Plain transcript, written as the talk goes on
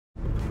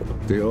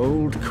The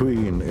old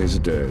queen is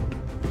dead.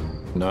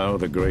 Now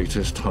the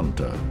greatest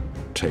hunter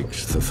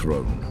takes the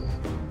throne.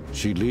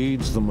 She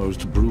leads the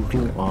most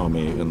brutal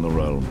army in the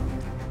realm,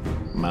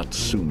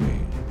 Matsumi.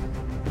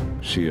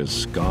 She is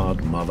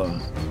scarred mother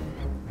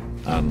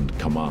and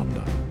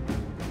commander.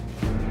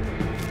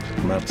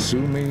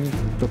 Matsumi,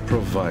 the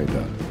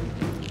provider,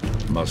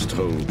 must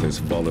hold this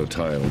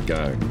volatile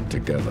gang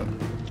together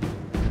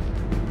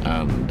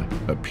and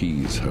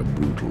appease her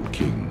brutal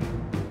king.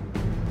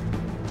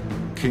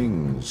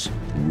 Kings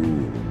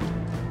rule,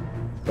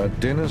 but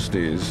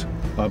dynasties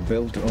are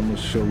built on the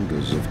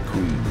shoulders of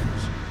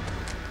queens.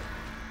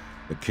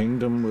 The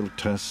kingdom will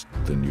test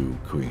the new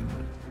queen.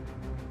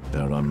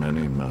 There are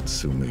many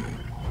Matsumi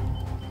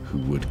who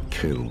would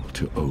kill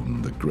to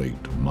own the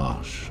great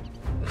marsh.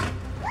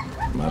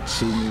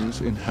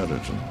 Matsumi's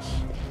inheritance.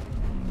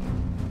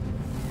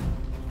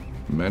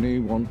 Many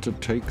want to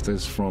take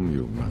this from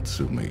you,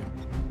 Matsumi.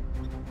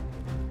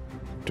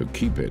 To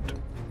keep it,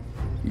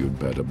 you'd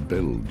better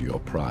build your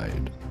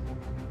pride.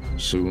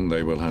 Soon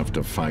they will have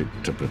to fight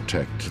to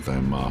protect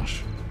their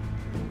marsh.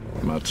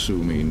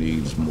 Matsumi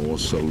needs more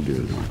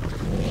soldiers,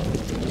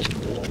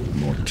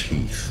 more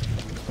teeth,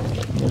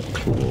 more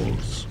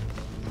claws.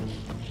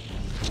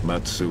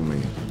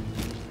 Matsumi,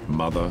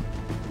 mother,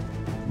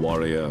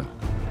 warrior,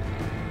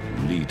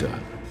 leader.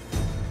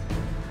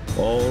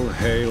 All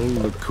hail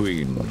the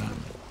queen.